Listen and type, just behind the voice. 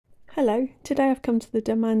Hello, today I've come to the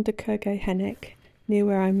Domaine de Kerguéhennec, near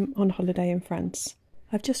where I'm on holiday in France.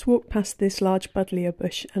 I've just walked past this large buddleia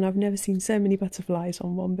bush and I've never seen so many butterflies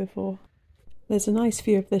on one before. There's a nice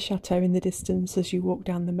view of the chateau in the distance as you walk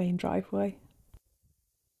down the main driveway.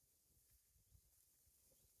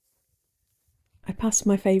 I passed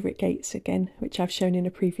my favourite gates again, which I've shown in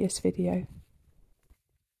a previous video.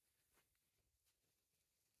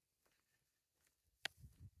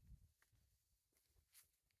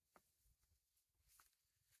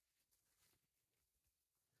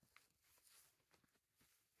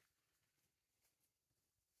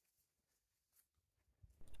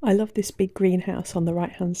 I love this big greenhouse on the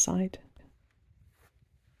right hand side.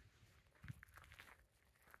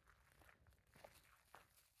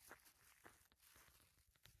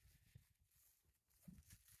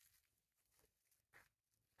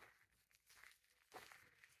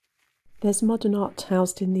 There's modern art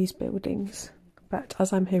housed in these buildings, but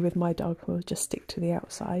as I'm here with my dog, we'll just stick to the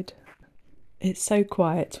outside. It's so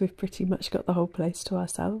quiet, we've pretty much got the whole place to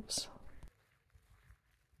ourselves.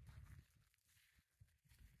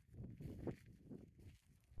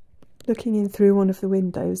 Looking in through one of the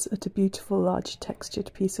windows at a beautiful large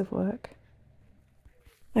textured piece of work.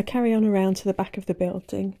 I carry on around to the back of the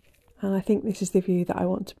building, and I think this is the view that I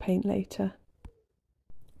want to paint later.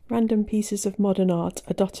 Random pieces of modern art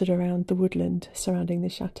are dotted around the woodland surrounding the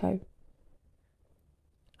chateau.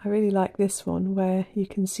 I really like this one where you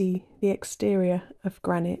can see the exterior of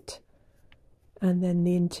granite and then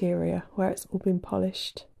the interior where it's all been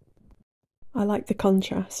polished. I like the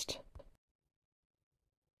contrast.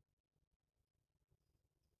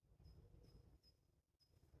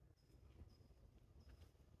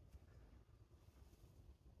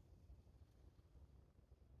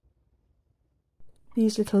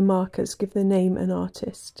 These little markers give the name and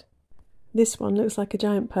artist. This one looks like a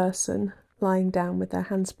giant person lying down with their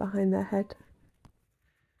hands behind their head.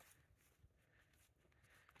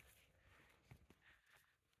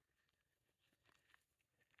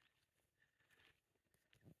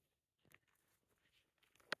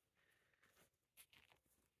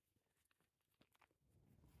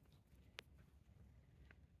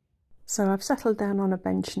 So I've settled down on a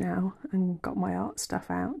bench now and got my art stuff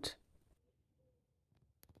out.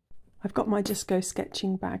 I've got my Just Go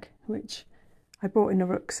sketching bag, which I brought in a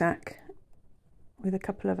rucksack with a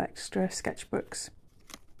couple of extra sketchbooks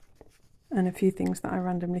and a few things that I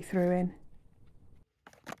randomly threw in.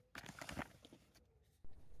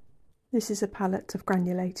 This is a palette of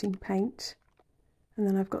granulating paint, and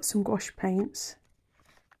then I've got some gouache paints,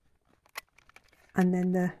 and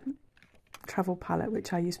then the travel palette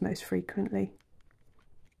which I use most frequently.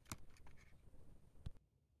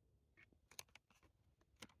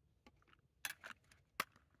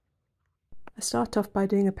 I start off by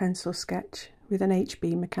doing a pencil sketch with an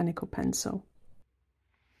HB mechanical pencil.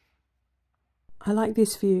 I like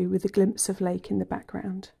this view with a glimpse of lake in the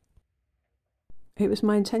background. It was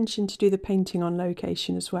my intention to do the painting on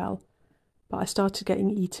location as well, but I started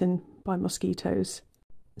getting eaten by mosquitoes,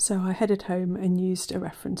 so I headed home and used a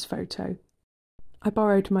reference photo. I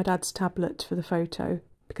borrowed my dad's tablet for the photo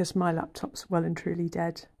because my laptop's well and truly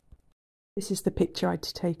dead. This is the picture I'd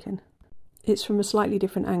taken. It's from a slightly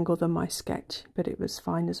different angle than my sketch, but it was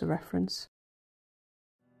fine as a reference.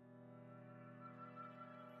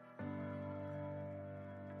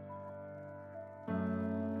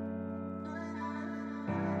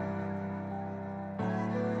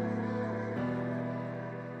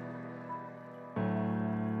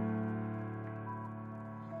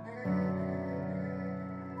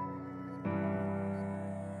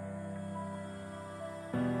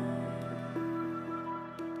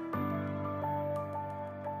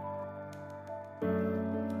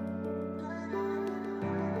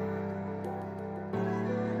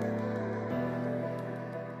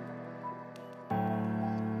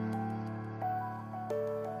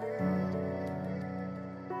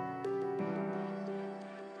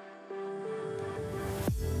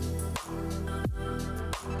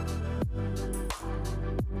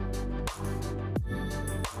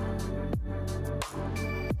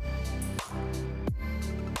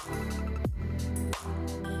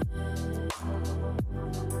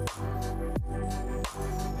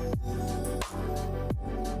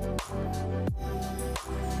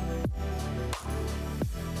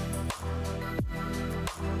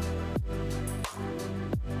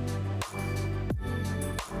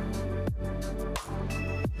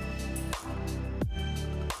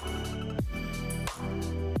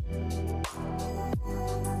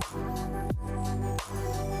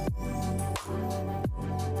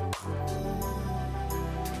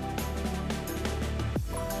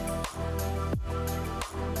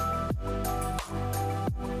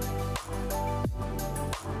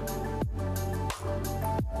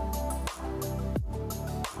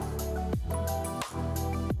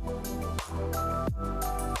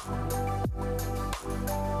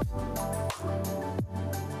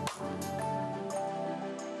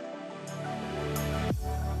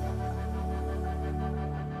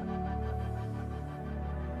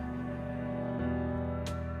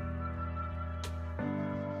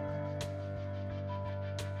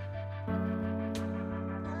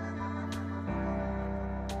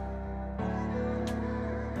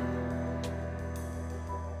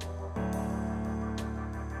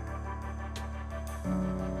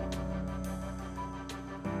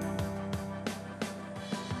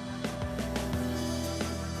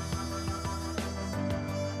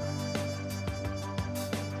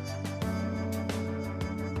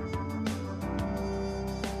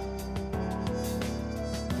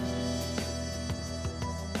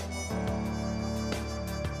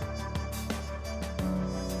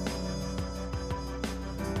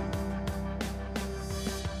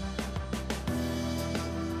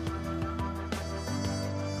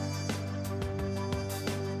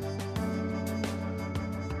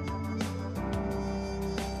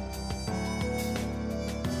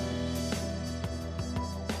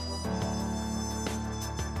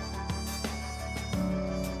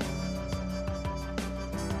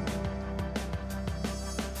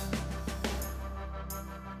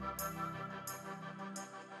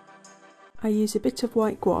 I use a bit of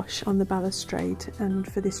white gouache on the balustrade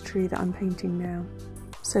and for this tree that I'm painting now,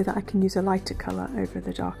 so that I can use a lighter colour over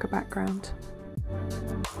the darker background.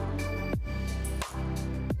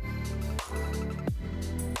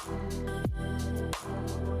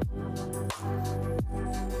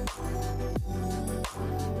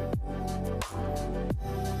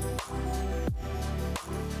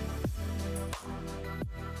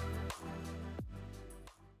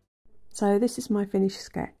 So this is my finished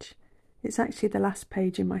sketch. It's actually the last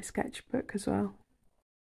page in my sketchbook as well.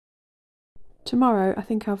 Tomorrow I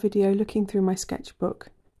think I'll video looking through my sketchbook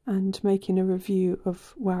and making a review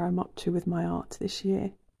of where I'm up to with my art this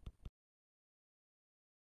year.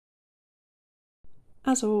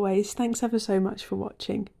 As always, thanks ever so much for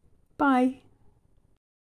watching. Bye!